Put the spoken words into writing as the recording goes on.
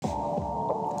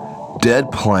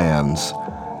Dead plans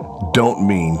don't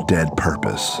mean dead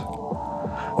purpose.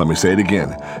 Let me say it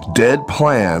again. Dead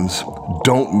plans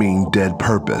don't mean dead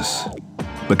purpose.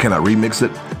 But can I remix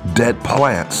it? Dead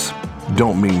plants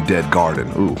don't mean dead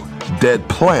garden. Ooh. Dead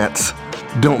plants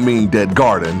don't mean dead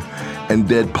garden. And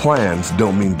dead plans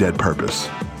don't mean dead purpose.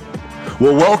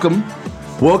 Well, welcome.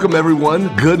 Welcome,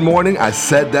 everyone. Good morning. I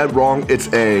said that wrong.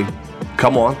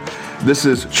 Come on. This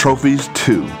is Trophies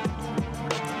 2.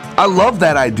 I love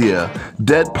that idea.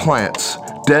 Dead plants,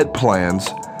 dead plans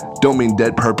don't mean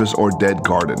dead purpose or dead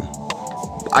garden.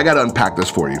 I got to unpack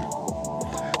this for you.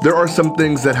 There are some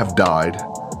things that have died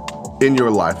in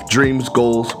your life, dreams,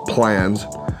 goals, plans,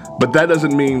 but that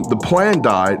doesn't mean the plan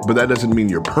died, but that doesn't mean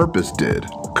your purpose did.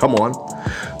 Come on.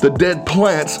 The dead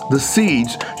plants, the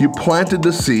seeds, you planted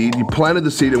the seed,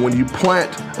 and when you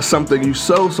plant something, you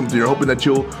sow something, you're hoping that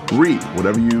you'll reap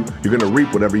you're gonna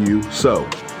reap whatever you sow.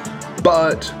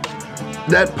 But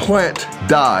that plant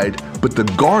died, but the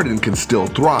garden can still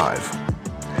thrive.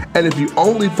 And if you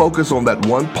only focus on that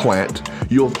one plant,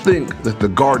 you'll think that the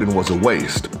garden was a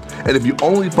waste. And if you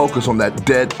only focus on that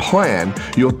dead plan,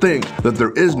 you'll think that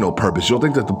there is no purpose. You'll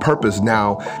think that the purpose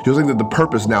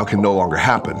now can no longer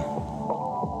happen.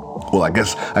 Well, I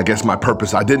guess my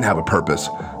purpose, I didn't have a purpose.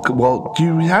 Well,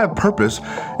 you have purpose.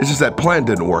 It's just that plan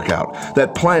didn't work out.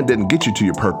 That plan didn't get you to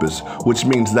your purpose, which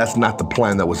means that's not the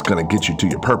plan that was going to get you to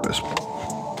your purpose.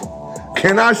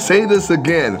 Can I say this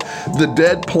again? The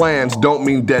dead plans don't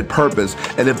mean dead purpose.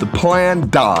 And if the plan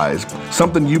dies,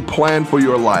 something you planned for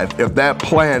your life, if that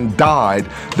plan died,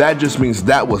 that just means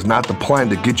that was not the plan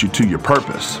to get you to your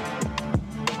purpose.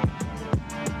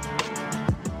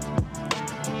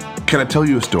 Can I tell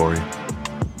you a story?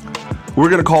 We're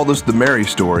going to call this the Mary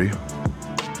story.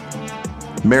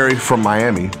 Mary from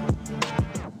Miami.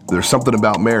 There's something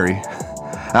about Mary.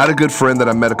 I had a good friend that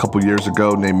I met a couple years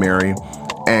ago named Mary,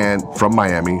 and from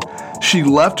Miami. She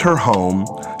left her home,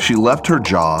 she left her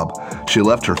job, she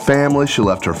left her family, she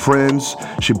left her friends,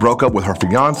 she broke up with her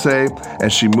fiance,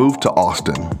 and she moved to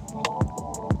Austin.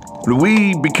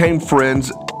 We became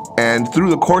friends, and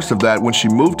through the course of that, when she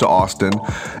moved to Austin,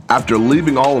 after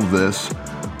leaving all of this,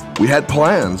 we had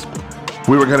plans.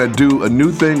 We were going to do a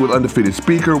new thing with Undefeated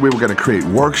Speaker. We were going to create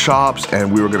workshops,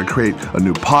 and we were going to create a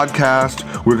new podcast.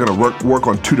 We were going to work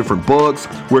on 2 different books.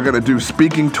 We were going to do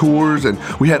speaking tours, and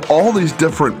we had all these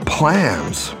different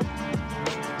plans.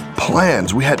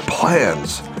 We had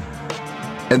plans.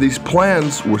 And these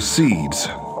plans were seeds.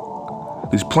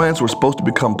 These plants were supposed to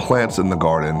become plants in the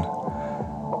garden.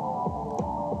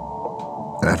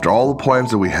 And after all the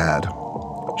plans that we had,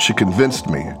 she convinced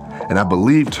me, and I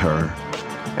believed her.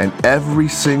 And every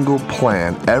single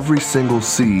plan, every single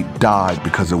seed died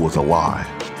because it was a lie.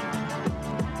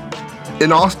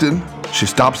 In Austin, she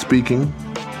stopped speaking.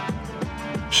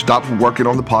 She stopped working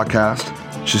on the podcast.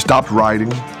 She stopped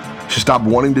writing. She stopped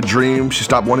wanting to dream. She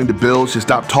stopped wanting to build. She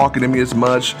stopped talking to me as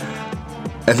much,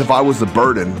 as if I was a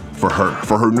burden for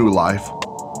her new life.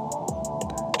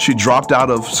 She dropped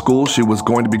out of school. She was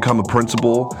going to become a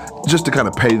principal just to kind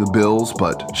of pay the bills,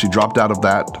 but she dropped out of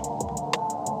that.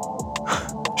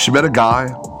 She met a guy,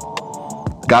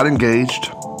 got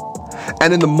engaged,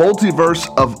 and in the multiverse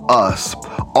of us,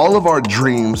 all of our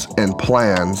dreams and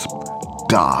plans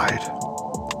died.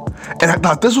 And I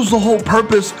thought this was the whole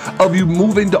purpose of you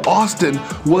moving to Austin,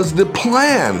 was the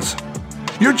plans.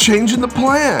 You're changing the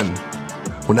plan.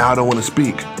 Well, now I don't want to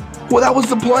speak. Well, that was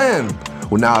the plan.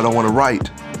 Well, now I don't want to write.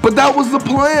 But that was the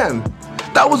plan.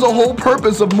 That was the whole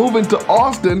purpose of moving to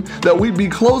Austin, that we'd be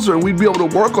closer and we'd be able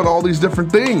to work on all these different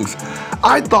things.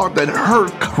 I thought that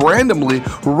randomly,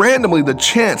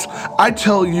 I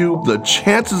tell you, the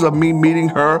chances of me meeting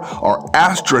her are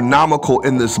astronomical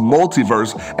in this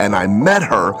multiverse, and I met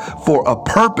her for a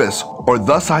purpose, or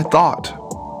thus I thought.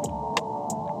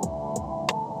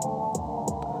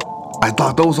 I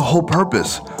thought that was the whole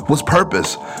purpose, was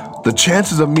purpose. The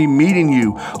chances of me meeting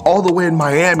you all the way in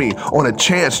Miami on a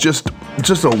chance, just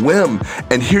a whim,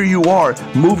 and here you are,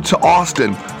 moved to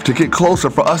Austin to get closer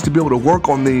for us to be able to work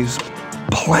on these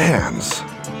plans.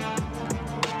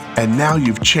 And now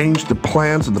you've changed the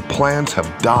plans, and the plans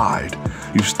have died.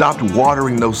 You've stopped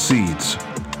watering those seeds.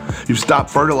 You've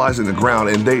stopped fertilizing the ground,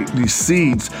 and these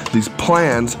seeds, these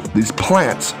plans, these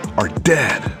plants are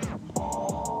dead.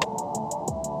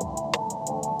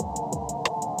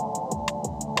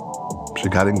 She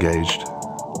got engaged.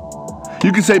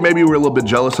 You could say maybe you were a little bit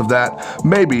jealous of that.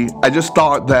 Maybe. I just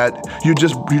thought that you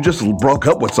just broke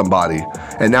up with somebody,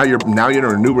 and now you're in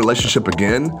a new relationship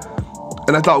again.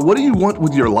 And I thought, what do you want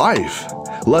with your life?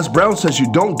 Les Brown says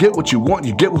you don't get what you want,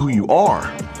 you get who you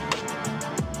are.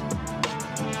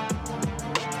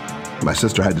 My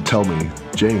sister had to tell me,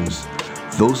 James,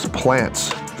 those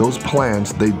plans,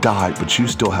 they died, but you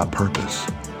still have purpose.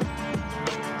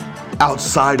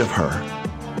 Outside of her.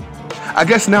 I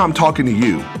guess now I'm talking to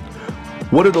you.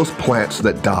 What are those plants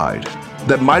that died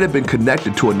that might have been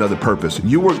connected to another purpose?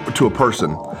 You were to a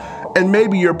person, and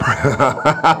maybe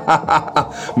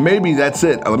maybe that's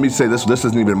it. Let me say this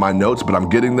isn't even in my notes, but I'm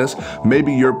getting this.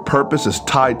 Maybe your purpose is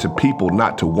tied to people,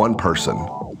 not to one person.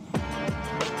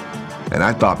 And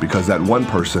I thought because that one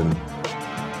person,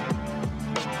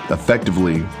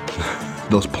 effectively,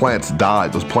 those plants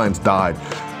died,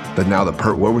 that now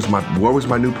where was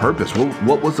my new purpose?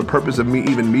 What was the purpose of me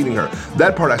even meeting her?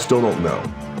 That part I still don't know.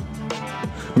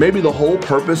 Maybe the whole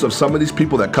purpose of some of these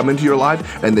people that come into your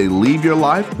life and they leave your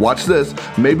life, watch this,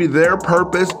 maybe their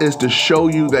purpose is to show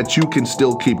you that you can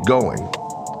still keep going.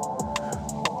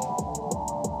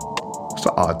 It's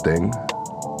an odd thing.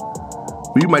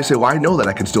 You might say, well, I know that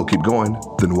I can still keep going.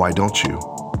 Then why don't you?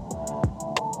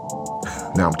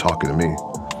 Now I'm talking to me.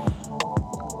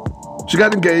 She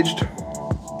got engaged.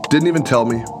 Didn't even tell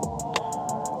me.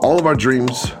 All of our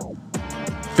dreams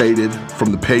faded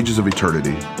from the pages of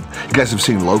eternity. You guys have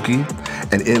seen Loki,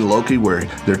 and in Loki, when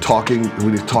he's talking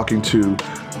to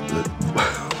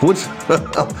what's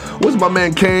my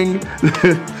man Kang,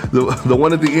 the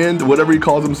one at the end, whatever he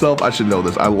calls himself. I should know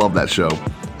this. I love that show.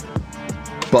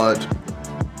 But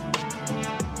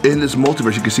in this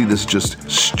multiverse, you can see this just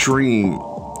stream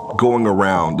going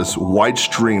around, this white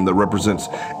stream that represents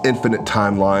infinite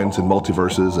timelines and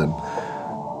multiverses.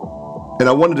 And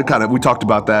I wanted to we talked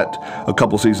about that a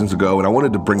couple seasons ago, and I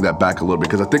wanted to bring that back a little bit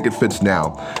because I think it fits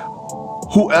now.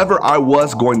 Whoever I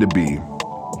was going to be,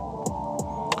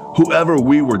 whoever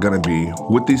we were going to be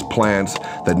with these plans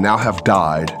that now have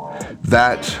died,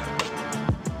 that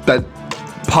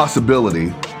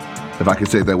possibility, if I can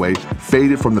say it that way,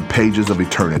 faded from the pages of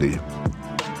eternity.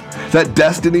 That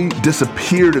destiny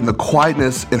disappeared in the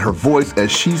quietness in her voice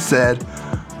as she said,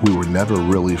 we were never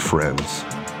really friends.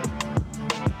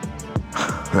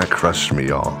 That crushed me,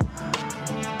 y'all.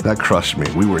 That crushed me.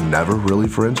 We were never really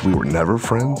friends. We were never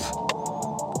friends.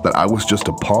 That I was just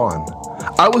a pawn.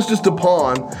 I was just a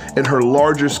pawn in her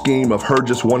larger scheme of her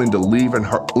just wanting to leave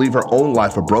her own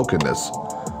life of brokenness.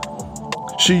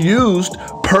 She used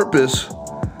purpose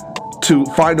to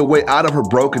find a way out of her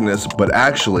brokenness, but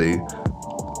actually,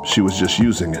 she was just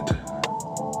using it.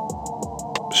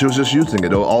 She was just using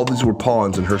it. All these were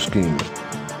pawns in her scheme.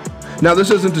 Now,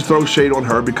 this isn't to throw shade on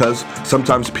her because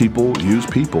sometimes people use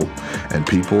people and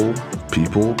people.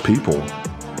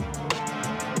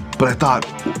 But I thought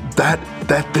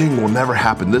that thing will never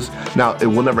happen. Now, it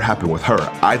will never happen with her.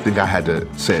 I think I had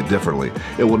to say it differently.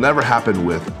 It will never happen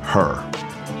with her.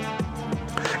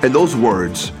 And those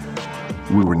words,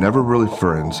 we were never really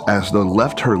friends, as they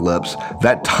left her lips,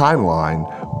 that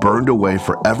timeline burned away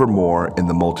forevermore in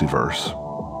the multiverse.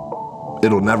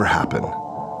 It'll never happen.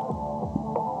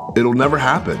 It'll never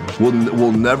happen.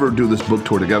 We'll never do this book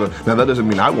tour together. Now, that doesn't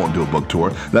mean I won't do a book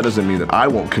tour. That doesn't mean that I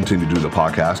won't continue to do the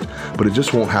podcast, but it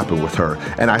just won't happen with her.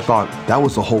 And I thought that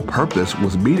was the whole purpose,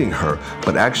 was meeting her.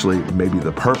 But actually, maybe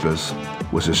the purpose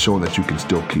was just showing that you can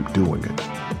still keep doing it.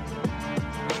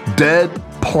 Dead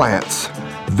plants,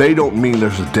 they don't mean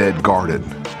there's a dead garden.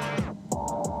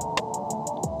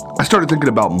 I started thinking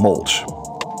about mulch.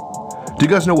 Do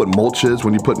you guys know what mulch is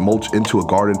when you put mulch into a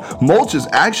garden? Mulch is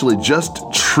actually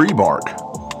just tree bark.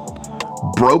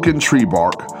 Broken tree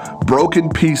bark. Broken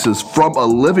pieces from a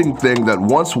living thing that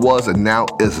once was and now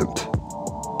isn't.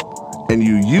 And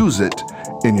you use it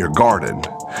in your garden.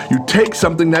 You take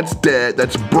something that's dead,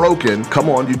 that's broken,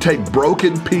 you take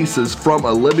broken pieces from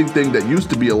a living thing that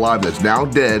used to be alive that's now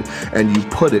dead, and you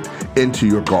put it into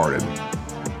your garden.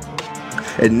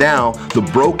 And now the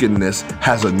brokenness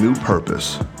has a new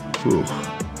purpose. Ooh.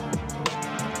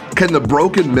 Can the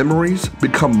broken memories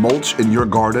become mulch in your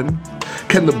garden?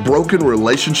 Can the broken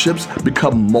relationships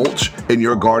become mulch in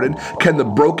your garden? Can the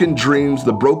broken dreams,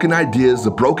 the broken ideas,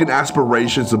 the broken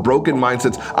aspirations, the broken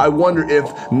mindsets, I wonder if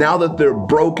now that they're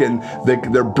broken,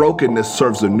 their brokenness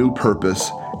serves a new purpose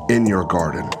in your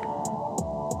garden.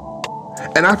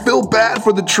 And I feel bad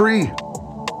for the tree.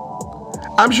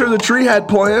 I'm sure the tree had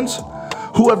plans.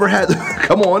 Whoever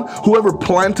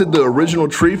planted the original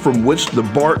tree from which the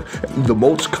bark, the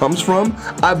mulch comes from,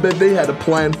 I bet they had a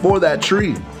plan for that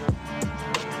tree.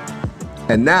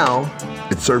 And now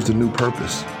it serves a new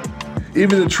purpose.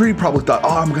 Even the tree probably thought,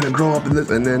 I'm gonna grow up in this,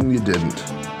 and then you didn't.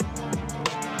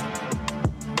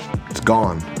 It's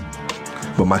gone.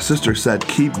 But my sister said,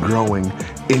 keep growing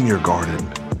in your garden.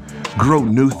 grow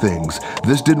new things.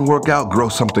 This didn't work out, grow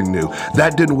something new.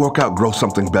 That didn't work out, grow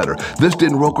something better. This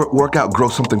didn't work out, grow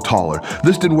something taller.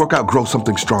 This didn't work out, grow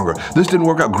something stronger. This didn't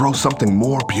work out, grow something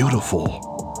more beautiful.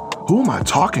 Who am I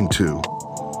talking to?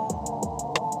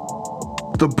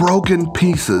 The broken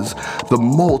pieces, the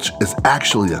mulch is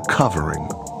actually a covering.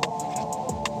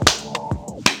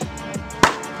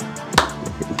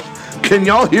 Can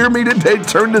y'all hear me today?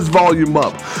 Turn this volume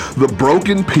up. The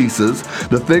broken pieces,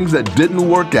 the things that didn't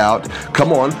work out,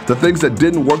 come on, the things that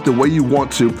didn't work the way you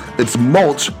want to, it's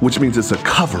mulch, which means it's a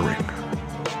covering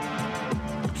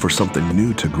for something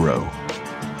new to grow.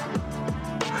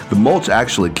 The mulch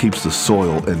actually keeps the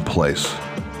soil in place.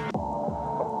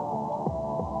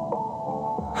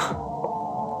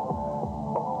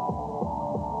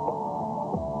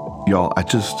 Y'all, I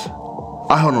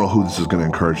don't know who this is going to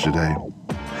encourage today.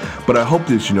 But I hope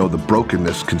that you know the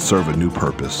brokenness can serve a new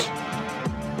purpose.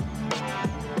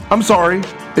 I'm sorry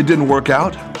it didn't work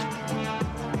out.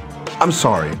 I'm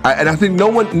sorry. And I think no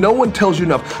one tells you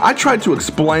enough. I tried to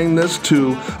explain this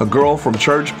to a girl from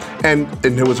church, and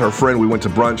it was her friend. We went to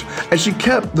brunch, and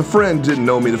the friend didn't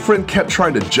know me. The friend kept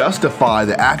trying to justify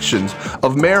the actions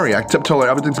of Mary. I kept telling her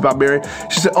everything's about Mary.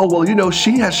 She said, oh, well, you know,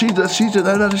 she does. And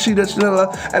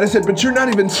I said, but you're not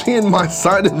even seeing my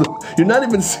side of it. You're not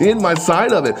even seeing my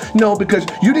side of it. No, because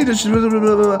you need to, that's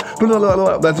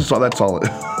all.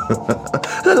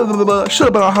 Should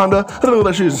have been a Honda.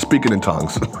 She was speaking in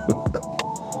tongues.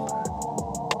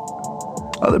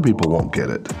 Other people won't get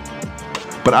it.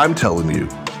 But I'm telling you,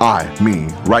 me,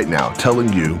 right now,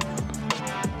 telling you,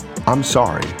 I'm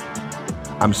sorry.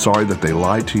 I'm sorry that they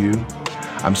lied to you.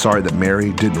 I'm sorry that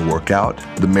Mary didn't work out,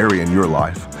 the Mary in your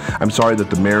life. I'm sorry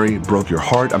that the Mary broke your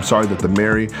heart. I'm sorry that the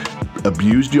Mary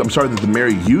abused you. I'm sorry that the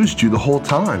Mary used you the whole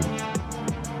time.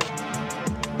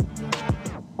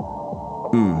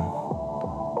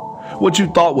 What you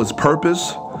thought was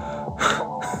purpose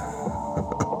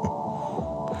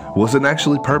wasn't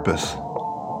actually purpose.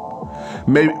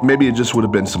 Maybe it just would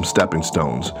have been some stepping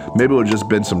stones. Maybe it would have just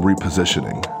been some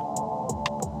repositioning.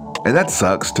 And that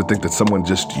sucks to think that someone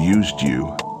just used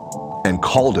you and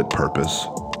called it purpose.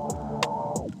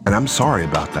 And I'm sorry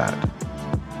about that.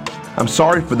 I'm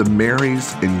sorry for the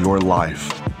Marys in your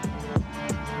life.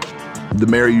 The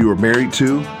Mary you were married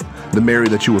to, the Mary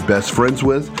that you were best friends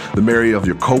with, the Mary of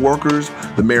your coworkers,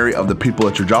 the Mary of the people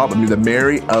at your job. The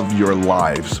Mary of your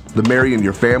lives, the Mary in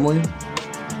your family.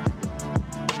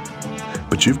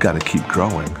 But you've got to keep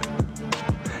growing.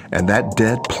 And that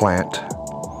dead plant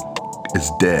is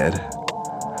dead,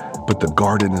 but the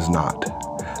garden is not.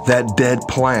 That dead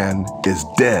plan is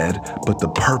dead, but the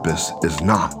purpose is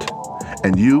not.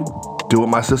 And you do what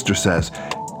my sister says,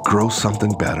 grow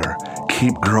something better.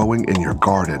 Keep growing in your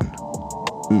garden.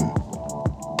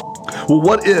 Well,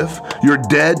 what if your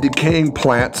dead, decaying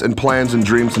plants and plans and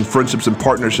dreams and friendships and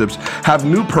partnerships have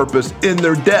new purpose in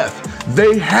their death?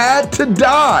 They had to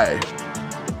die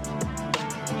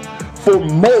for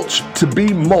mulch to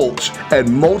be mulch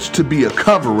and mulch to be a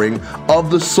covering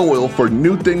of the soil for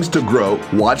new things to grow.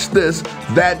 Watch this.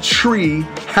 That tree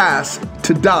has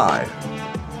to die.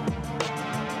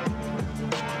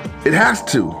 It has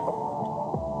to.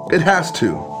 It has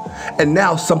to. And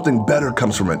now something better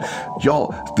comes from it.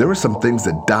 Y'all, there were some things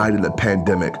that died in the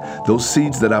pandemic. Those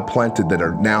seeds that I planted that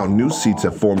are now new seeds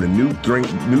have formed, and new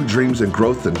dreams and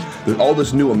growth, and there's all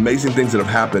this new amazing things that have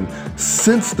happened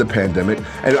since the pandemic.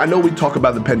 And I know we talk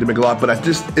about the pandemic a lot, but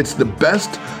it's the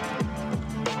best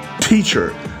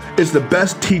teacher. It's the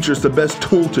best teacher, it's the best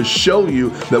tool to show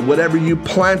you that whatever you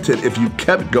planted, if you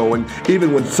kept going,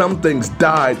 even when some things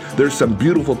died, there's some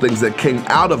beautiful things that came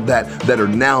out of that are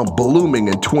now blooming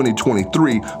in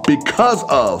 2023 because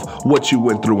of what you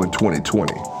went through in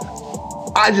 2020.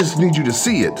 I just need you to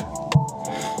see it.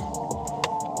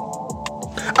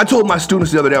 I told my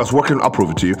students the other day, I'll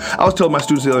prove it to you. I was telling my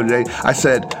students the other day, I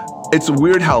said, it's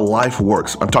weird how life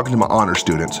works. I'm talking to my honor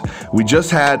students. We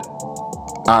just had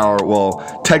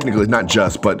technically not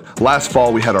just, but last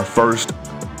fall we had our first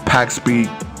Pack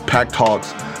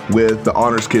Talks with the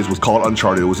honors kids. It was called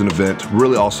Uncharted. It was an event,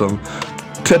 really awesome.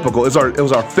 Typical. It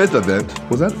was our fifth event.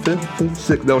 Was that fifth?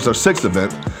 Sixth? That was our sixth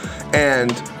event,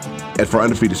 and for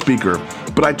Undefeated Speaker.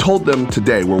 But I told them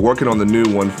today we're working on the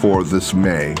new one for this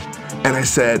May, and I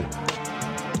said,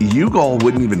 you all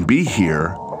wouldn't even be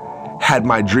here had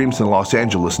my dreams in Los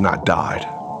Angeles not died.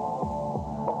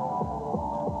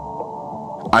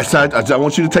 I said, I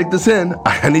want you to take this in.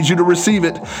 I need you to receive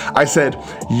it. I said,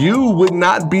 you would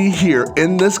not be here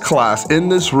in this class, in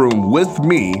this room with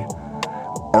me,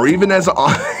 or even as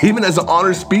an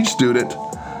honor speech student,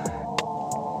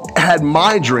 had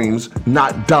my dreams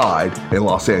not died in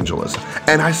Los Angeles.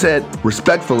 And I said,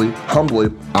 respectfully,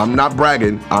 humbly, I'm not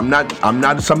bragging. I'm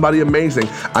not somebody amazing.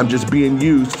 I'm just being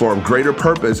used for a greater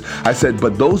purpose. I said,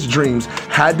 but those dreams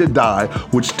had to die,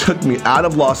 which took me out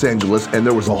of Los Angeles. And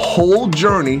there was a whole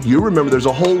journey. You remember there's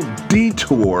a whole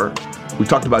detour. We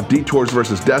talked about detours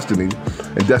versus destiny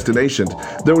and destinations.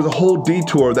 There was a whole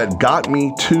detour that got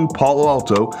me to Palo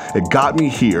Alto. It got me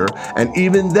here. And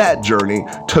even that journey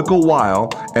took a while.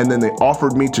 And then they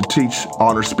offered me to teach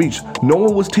honor speech. No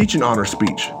one was teaching honor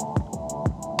speech.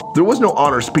 There was no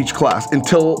honor speech class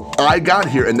until I got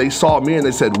here and they saw me and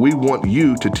they said, we want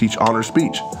you to teach honor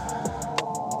speech.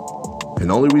 And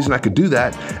the only reason I could do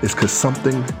that is because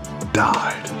something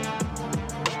died.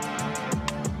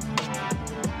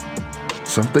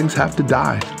 Some things have to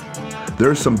die. There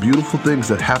are some beautiful things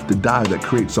that have to die that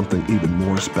create something even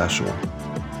more special.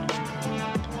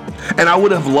 And I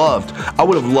would have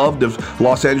loved if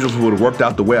Los Angeles would have worked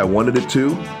out the way I wanted it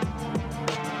to.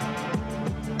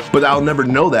 But I'll never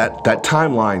know that. That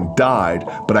timeline died.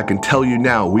 But I can tell you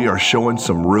now, we are showing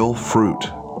some real fruit.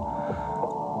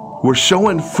 We're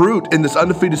showing fruit in this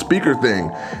undefeated speaker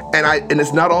thing. And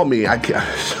it's not all me. I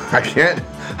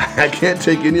can't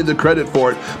take any of the credit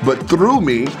for it, but through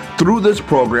me, through this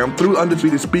program, through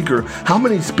Undefeated Speaker, how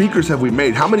many speakers have we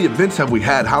made? How many events have we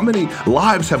had? How many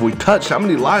lives have we touched? How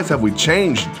many lives have we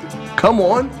changed? Come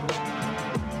on.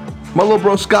 My little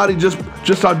bro Scotty just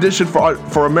auditioned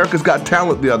for America's Got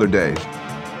Talent the other day.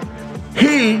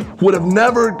 He would have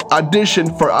never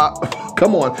auditioned for,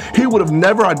 he would have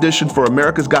never auditioned for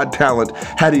America's Got Talent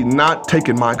had he not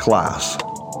taken my class.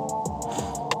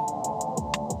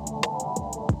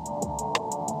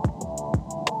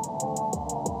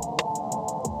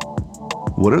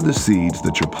 What are the seeds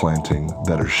that you're planting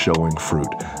that are showing fruit?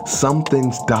 Some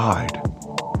things died.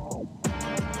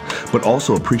 But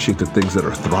also appreciate the things that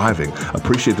are thriving.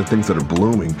 Appreciate the things that are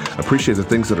blooming. Appreciate the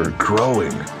things that are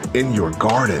growing in your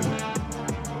garden.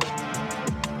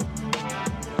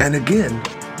 And again,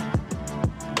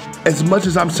 as much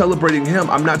as I'm celebrating him,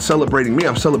 I'm not celebrating me,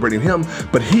 I'm celebrating him,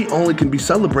 but he only can be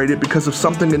celebrated because of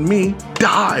something in me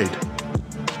died.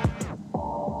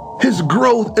 His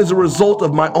growth is a result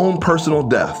of my own personal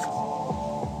death.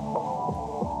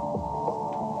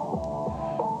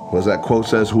 As that quote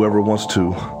says, whoever wants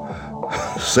to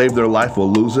save their life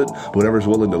will lose it. Whoever's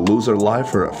willing to lose their life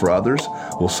for others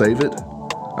will save it.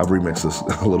 I've remixed this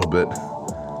a little bit.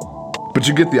 But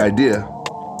you get the idea.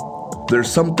 There's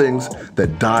some things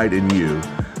that died in you,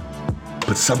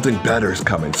 but something better is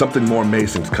coming. Something more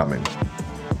amazing is coming.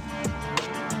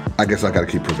 I guess I got to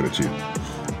keep proving it to you.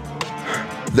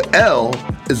 The L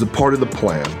is a part of the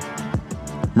plan.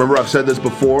 Remember I've said this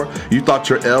before? You thought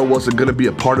your L wasn't going to be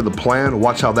a part of the plan?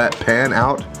 Watch how that pan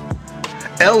out.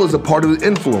 L is a part of the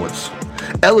influence.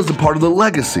 L is a part of the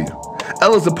legacy.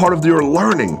 L is a part of your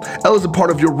learning. L is a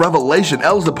part of your revelation.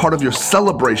 L is a part of your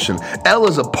celebration. L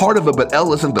is a part of it, but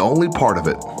L isn't the only part of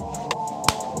it.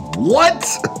 What?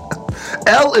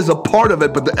 L is a part of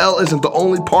it, but the L isn't the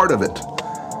only part of it.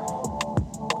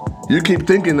 You keep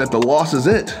thinking that the loss is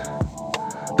it.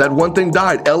 That one thing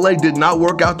died. LA did not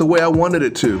work out the way I wanted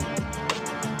it to.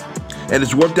 And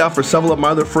it's worked out for several of my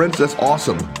other friends. That's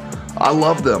awesome. I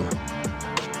love them.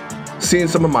 Seeing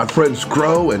some of my friends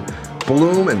grow and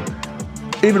bloom, and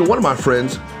even one of my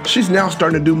friends, she's now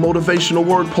starting to do motivational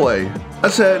wordplay. I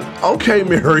said, okay,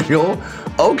 Muriel,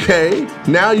 okay,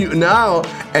 now,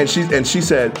 and she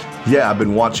said, yeah, I've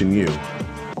been watching you.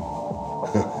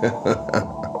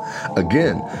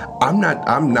 Again, I'm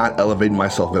not elevating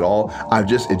myself at all.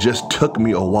 It just took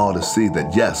me a while to see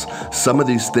that, yes, some of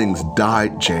these things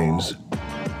died, James,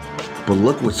 but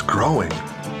look what's growing.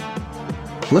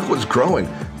 Look what's growing.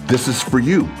 This is for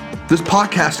you. This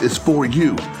podcast is for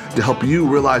you to help you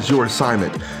realize your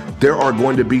assignment. There are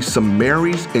going to be some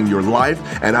Marys in your life,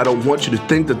 and I don't want you to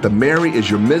think that the Mary is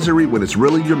your misery when it's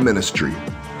really your ministry.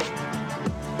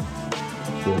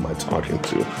 Who am I talking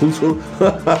to? Who's who?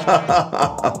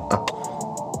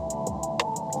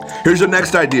 Here's your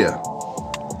next idea.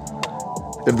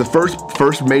 If the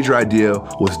first major idea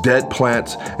was dead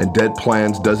plants and dead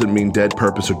plans doesn't mean dead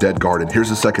purpose or dead garden, here's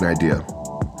the second idea.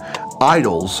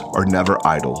 Idols are never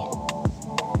idle.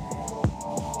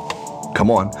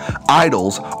 Come on.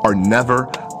 Idols are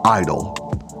never idle.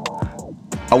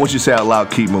 I want you to say out loud,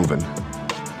 keep moving.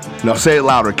 Now say it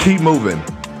louder, keep moving.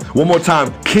 One more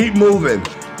time, keep moving.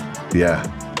 Yeah,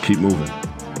 keep moving.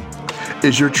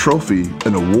 Is your trophy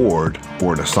an award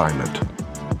or an assignment?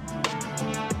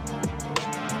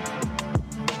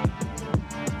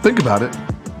 Think about it.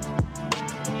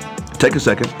 Take a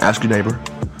second, ask your neighbor.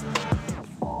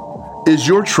 Is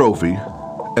your trophy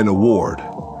an award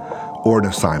or an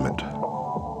assignment?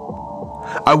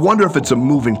 I wonder if it's a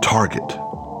moving target.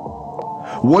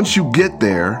 Once you get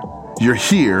there, you're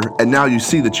here, and now you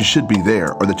see that you should be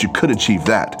there or that you could achieve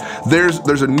that.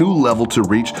 There's a new level to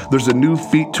reach. There's a new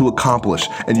feat to accomplish,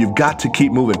 and you've got to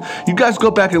keep moving. You guys go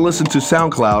back and listen to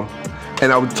SoundCloud,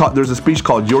 and there's a speech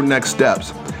called Your Next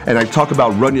Steps, and I talk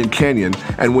about Runyon Canyon.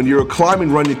 And when you're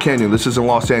climbing Runyon Canyon, this is in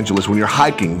Los Angeles, when you're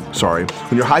hiking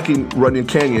Runyon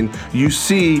Canyon, you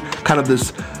see kind of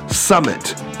this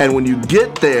summit. And when you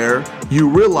get there, you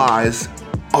realize,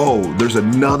 oh, there's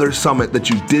another summit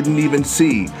that you didn't even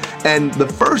see. And the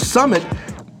first summit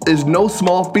is no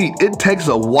small feat. It takes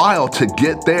a while to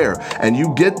get there. And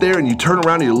you get there and you turn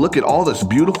around and you look at all this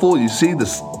beautiful, you see the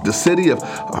city of,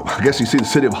 I guess you see the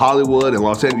city of Hollywood and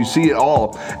Los Angeles, you see it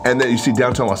all. And then you see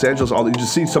downtown Los Angeles, you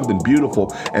just see something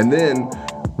beautiful. And then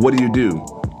what do?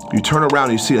 You turn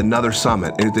around and you see another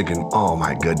summit and you're thinking, oh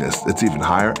my goodness, it's even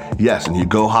higher? Yes, and you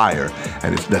go higher,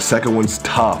 and that second one's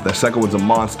tough, that second one's a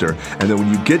monster. And then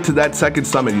when you get to that second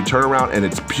summit, you turn around and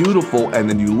it's beautiful, and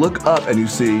then you look up and you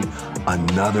see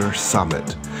another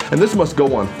summit. And this must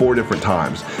go on 4 different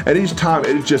times. And each time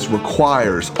it just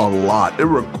requires a lot.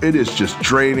 It is just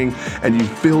draining, and you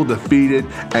feel defeated,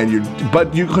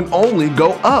 but you can only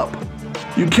go up.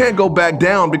 You can't go back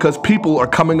down because people are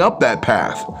coming up that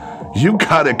path. You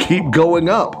gotta keep going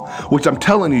up, which I'm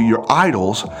telling you, your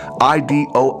idols,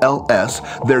 I-D-O-L-S,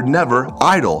 they're never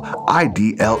idle,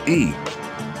 I-D-L-E.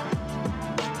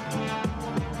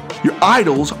 Your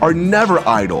idols are never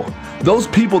idle. Those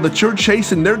people that you're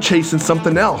chasing, they're chasing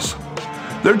something else.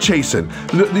 They're chasing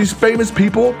these famous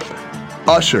people,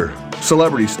 Usher,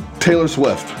 celebrities, Taylor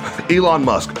Swift, Elon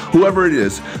Musk, whoever it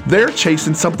is, they're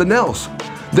chasing something else.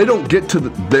 They don't get to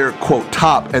their quote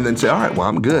top and then say, all right, well,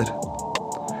 I'm good.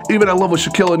 Even I love what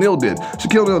Shaquille O'Neal did.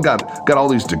 Shaquille O'Neal got all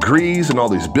these degrees and all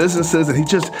these businesses, and he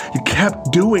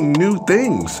kept doing new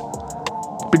things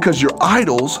because your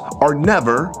idols are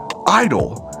never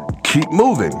idle. Keep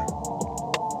moving,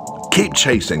 keep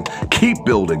chasing, keep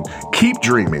building, keep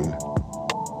dreaming.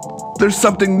 There's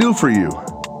something new for you.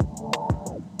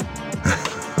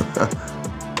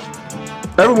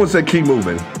 Everyone said keep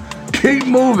moving. Keep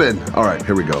moving. All right,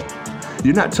 here we go.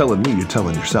 You're not telling me, you're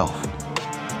telling yourself.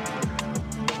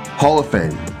 Hall of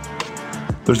Fame.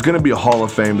 There's going to be a Hall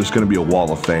of Fame. There's going to be a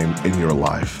Wall of Fame in your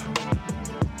life.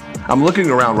 I'm looking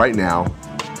around right now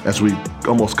as we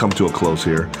almost come to a close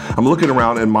here. I'm looking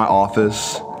around in my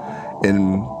office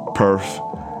in Perth.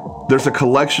 There's a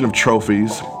collection of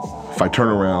trophies, if I turn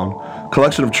around,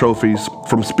 collection of trophies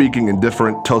from speaking in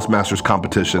different Toastmasters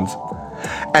competitions.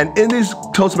 And in these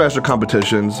Toastmaster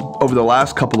competitions, over the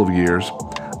last couple of years,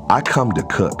 I come to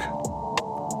cook.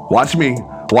 Watch me.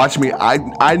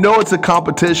 I know it's a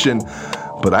competition,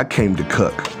 but I came to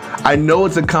cook. I know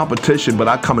it's a competition, but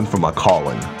I'm coming for my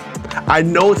calling. I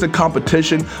know it's a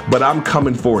competition, but I'm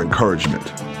coming for encouragement.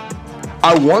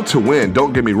 I want to win,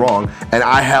 don't get me wrong, and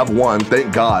I have won,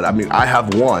 thank God. I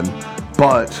have won,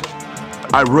 but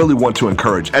I really want to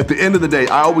encourage. At the end of the day,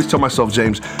 I always tell myself,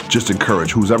 James, just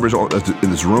encourage whoever's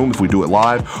in this room, if we do it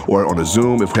live, or on a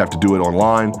Zoom, if we have to do it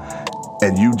online,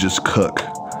 and you just cook.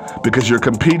 Because you're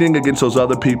competing against those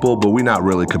other people, but we're not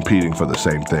really competing for the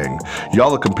same thing.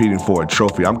 Y'all are competing for a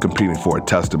trophy. I'm competing for a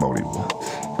testimony.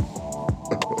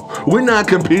 We're not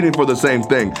competing for the same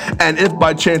thing. And if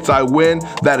by chance I win,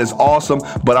 that is awesome,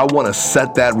 but I want to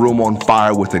set that room on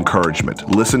fire with encouragement.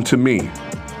 Listen to me.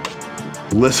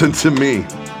 Listen to me.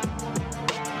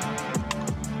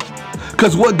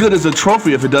 Because what good is a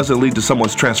trophy if it doesn't lead to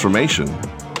someone's transformation?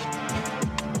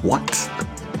 What?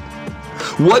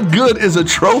 What good is a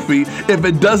trophy if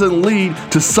it doesn't lead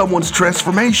to someone's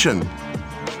transformation?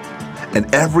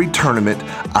 And every tournament,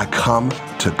 I come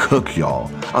to cook, y'all.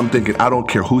 I'm thinking, I don't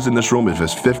care who's in this room, if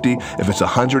it's 50, if it's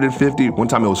 150, one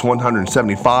time it was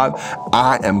 175,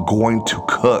 I am going to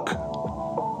cook.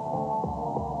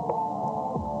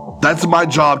 That's my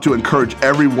job, to encourage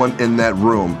everyone in that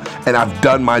room, and I've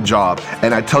done my job.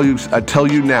 And I tell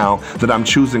you now that I'm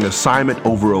choosing assignment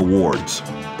over awards.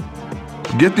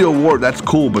 Get the award, that's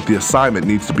cool, but the assignment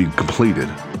needs to be completed.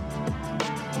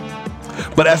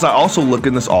 But as I also look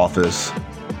in this office,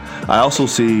 I also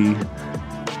see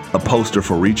a poster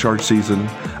for recharge season.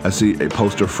 I see a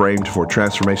poster framed for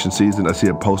transformation season. I see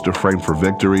a poster framed for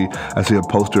victory. I see a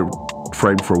poster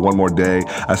framed for one more day.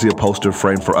 I see a poster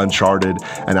framed for Uncharted.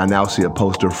 And I now see a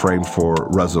poster framed for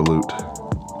Resolute.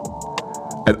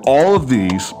 And all of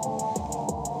these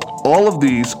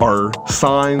are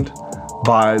signed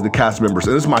by the cast members.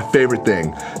 And this is my favorite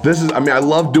thing. I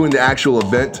love doing the actual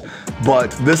event,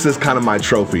 but this is kind of my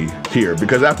trophy here,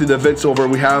 because after the event's over,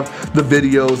 we have the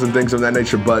videos and things of that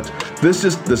nature, but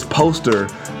this poster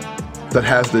that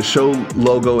has the show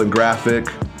logo and graphic,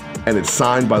 and it's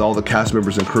signed by all the cast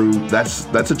members and crew, that's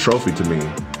a trophy to me.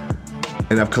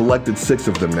 And I've collected 6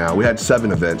 of them now. We had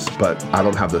 7 events, but I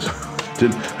don't have this.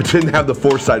 I didn't have the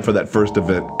foresight for that first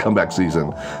event, comeback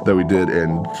season, that we did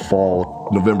in fall,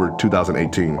 November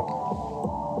 2018.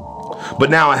 But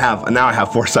now I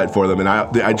have foresight for them, and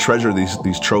I treasure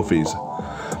these trophies.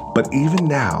 But even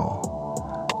now,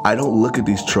 I don't look at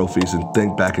these trophies and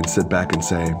think back and sit back and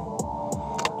say,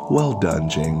 well done,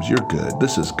 James, you're good.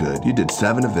 This is good. You did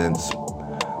 7 events.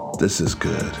 This is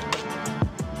good.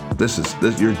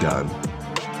 You're done.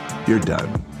 You're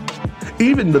done.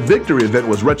 Even the victory event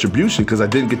was retribution because I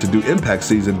didn't get to do Impact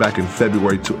season back in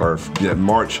February or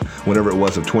March, whenever it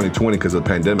was of 2020 because of the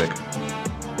pandemic.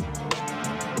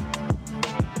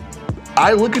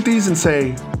 I look at these and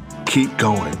say, keep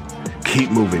going,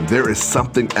 keep moving. There is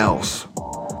something else.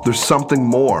 There's something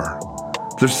more.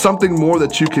 There's something more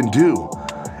that you can do.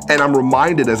 And I'm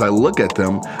reminded as I look at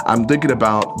them, I'm thinking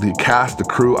about the cast, the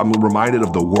crew. I'm reminded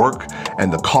of the work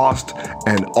and the cost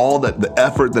and all the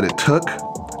effort that it took.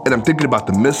 And I'm thinking about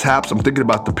the mishaps. I'm thinking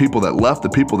about the people that left, the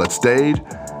people that stayed.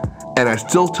 And I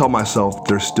still tell myself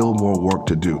there's still more work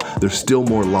to do. There's still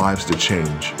more lives to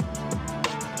change.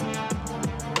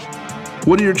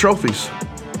 What are your trophies?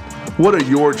 What are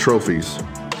your trophies?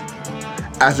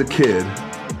 As a kid,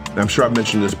 and I'm sure I've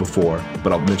mentioned this before,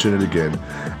 but I'll mention it again.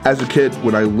 As a kid,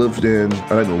 when I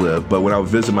didn't live, but when I would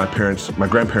visit my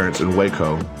grandparents in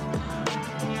Waco,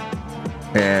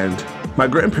 and my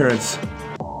grandparents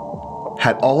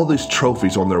had all these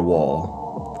trophies on their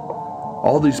wall,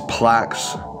 all these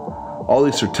plaques, all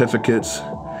these certificates,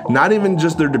 not even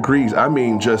just their degrees. I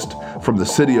mean, just from the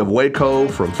city of Waco,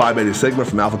 from Phi Beta Sigma,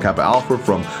 from Alpha Kappa Alpha,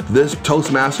 from this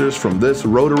Toastmasters, from this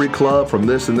Rotary Club, from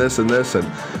this and this and this.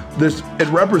 And this, it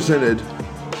represented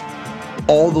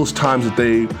all those times that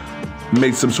they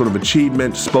made some sort of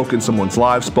achievement, spoke in someone's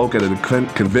life, spoke at a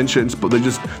convention, but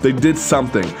they did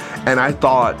something. And I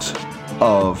thought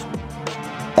of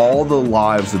all the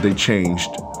lives that they changed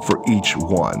for each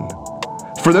one.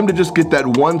 For them to just get that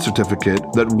one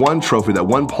certificate, that one trophy, that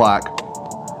one plaque,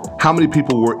 how many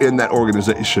people were in that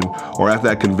organization or at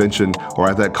that convention or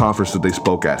at that conference that they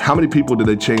spoke at? How many people did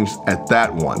they change at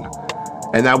that one?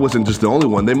 And that wasn't just the only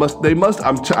one. They must,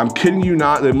 I'm kidding you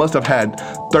not, they must have had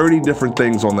 30 different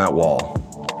things on that wall.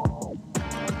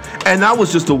 And that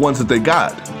was just the ones that they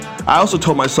got. I also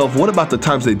told myself, what about the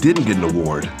times they didn't get an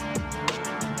award?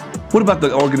 What about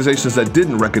the organizations that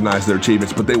didn't recognize their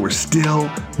achievements, but they were still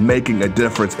making a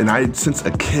difference? And since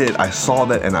a kid, I saw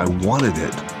that and I wanted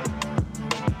it.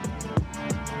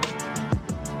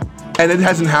 And it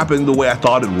hasn't happened the way I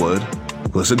thought it would.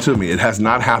 Listen to me, it has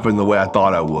not happened the way I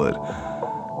thought I would.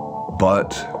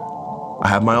 But I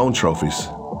have my own trophies.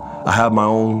 I have my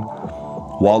own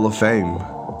wall of fame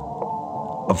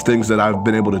of things that I've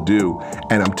been able to do.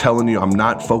 And I'm telling you, I'm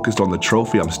not focused on the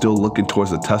trophy. I'm still looking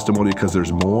towards the testimony because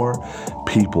there's more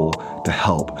people to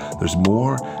help. There's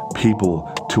more people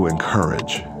to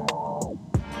encourage.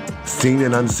 Seen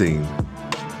and unseen.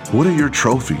 What are your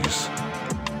trophies?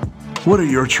 What are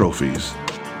your trophies?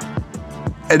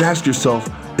 And ask yourself,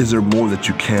 is there more that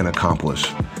you can accomplish?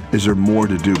 Is there more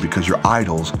to do? Because your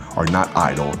idols are not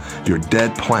idle. Your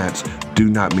dead plants do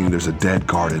not mean there's a dead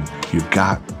garden. You've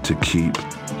got to keep